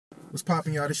What's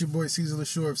poppin', y'all? This your boy Caesar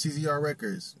LaShore of CZR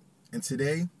Records. And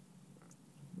today,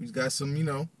 we've got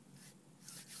some,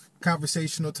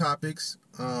 conversational topics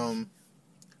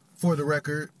for the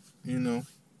record,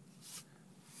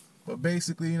 But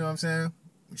basically, what I'm saying?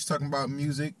 We're just talking about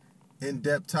music,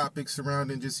 in-depth topics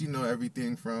surrounding just,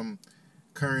 everything from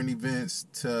current events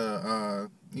to,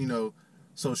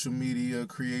 social media,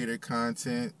 creator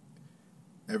content,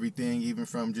 everything, even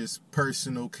from just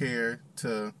personal care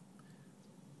to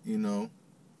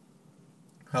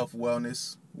health,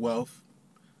 wellness, wealth,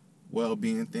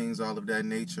 well-being, things, all of that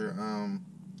nature.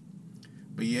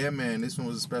 But yeah, man, this one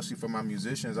was especially for my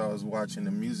musicians. I was watching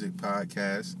the music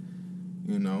podcast,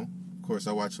 Of course,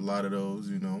 I watch a lot of those,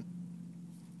 And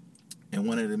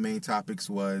one of the main topics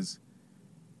was,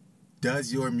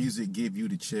 does your music give you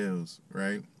the chills,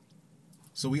 right?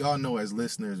 So we all know as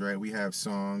listeners, right, we have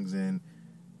songs and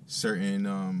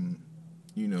certain,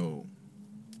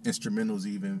 instrumentals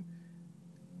even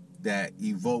that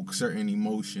evoke certain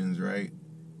emotions, right?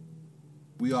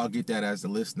 We all get that as the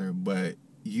listener, but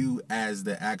you as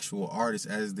the actual artist,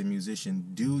 as the musician,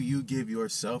 do you give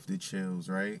yourself the chills,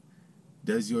 right?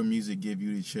 Does your music give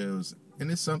you the chills? And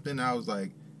it's something I was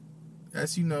like,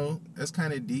 that's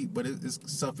kind of deep, but it's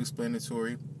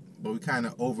self-explanatory, but we kind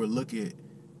of overlook it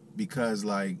because,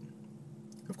 like,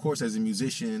 of course, as a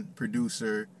musician,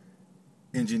 producer,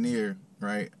 engineer,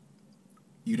 right?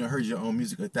 You done heard your own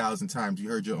music 1,000 times. You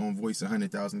heard your own voice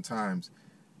 100,000 times.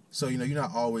 So, you're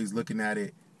not always looking at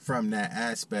it from that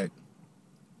aspect.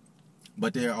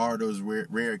 But there are those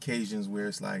rare occasions where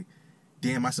it's like,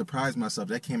 damn, I surprised myself.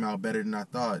 That came out better than I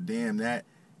thought. Damn, the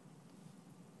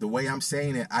way I'm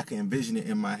saying it, I can envision it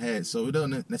in my head. So it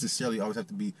doesn't necessarily always have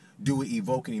to do it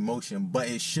evoking emotion, but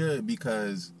it should,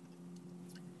 because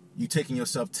you taking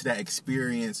yourself to that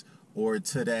experience or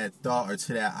to that thought or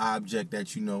to that object that,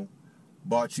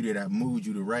 brought you there, that moved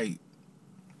you to write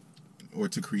or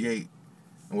to create,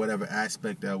 and whatever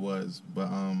aspect that was. But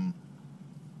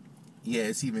yeah,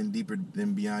 it's even deeper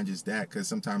than beyond just that, because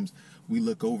sometimes we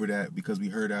look over that because we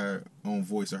heard our own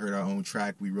voice or heard our own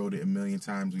track, we wrote it a million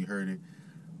times, we heard it.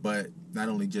 But not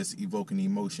only just evoking the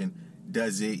emotion,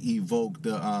 does it evoke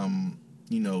the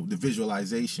the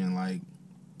visualization? Like,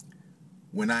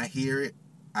 when I hear it,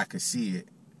 I can see it.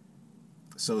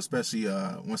 So especially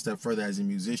one step further, as a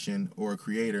musician or a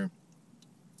creator,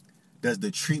 does the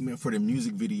treatment for the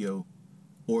music video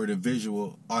or the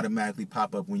visual automatically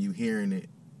pop up when you hearing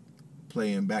it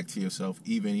playing back to yourself,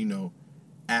 even,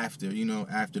 after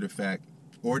the fact,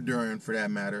 or during, for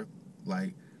that matter?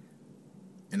 Like,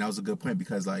 and that was a good point,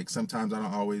 because, like, sometimes I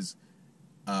don't always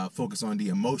focus on the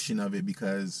emotion of it,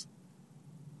 because,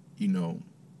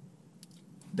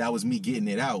 that was me getting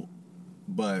it out.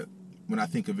 But when I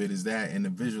think of it as that, and the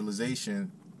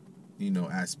visualization,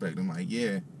 aspect, I'm like,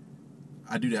 yeah,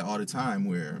 I do that all the time,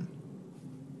 where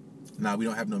now we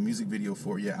don't have no music video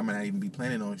for it yet. I might not even be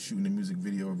planning on shooting a music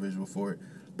video or visual for it,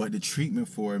 but the treatment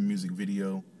for a music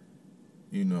video,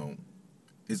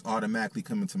 is automatically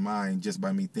coming to mind just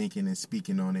by me thinking and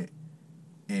speaking on it,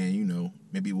 and,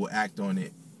 maybe we'll act on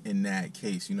it in that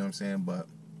case, you know what I'm saying? But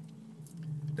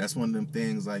that's one of them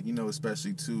things, like,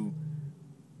 especially too,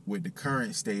 with the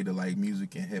current state of, like,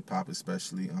 music and hip-hop,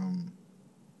 especially,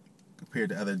 compared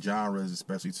to other genres,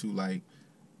 especially too, like,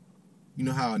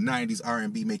 how 90s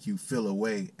R&B make you feel a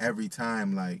way every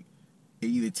time, like, it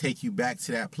either take you back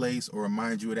to that place or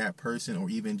remind you of that person, or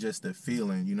even just the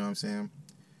feeling, you know what I'm saying?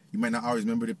 You might not always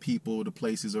remember the people, the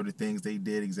places, or the things they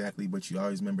did exactly, but you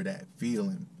always remember that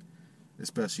feeling,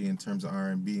 especially in terms of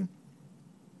R&B.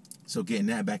 So getting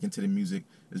that back into the music,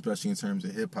 especially in terms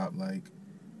of hip-hop, like,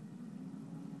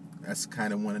 that's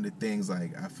kind of one of the things,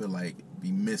 like, I feel like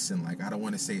be missing. Like, I don't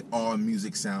want to say all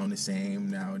music sound the same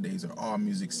nowadays, or all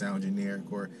music sound generic,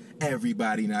 or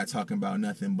everybody not talking about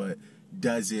nothing, but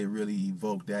does it really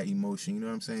evoke that emotion? You know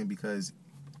what I'm saying? Because,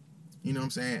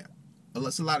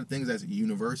 it's a lot of things that's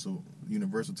universal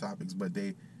topics, but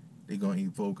they gonna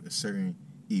evoke a certain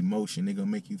emotion. They gonna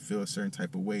make you feel a certain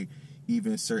type of way.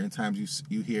 Even certain times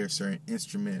you hear a certain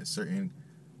instrument, a certain,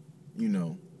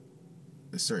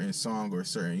 a certain song, or a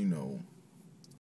certain,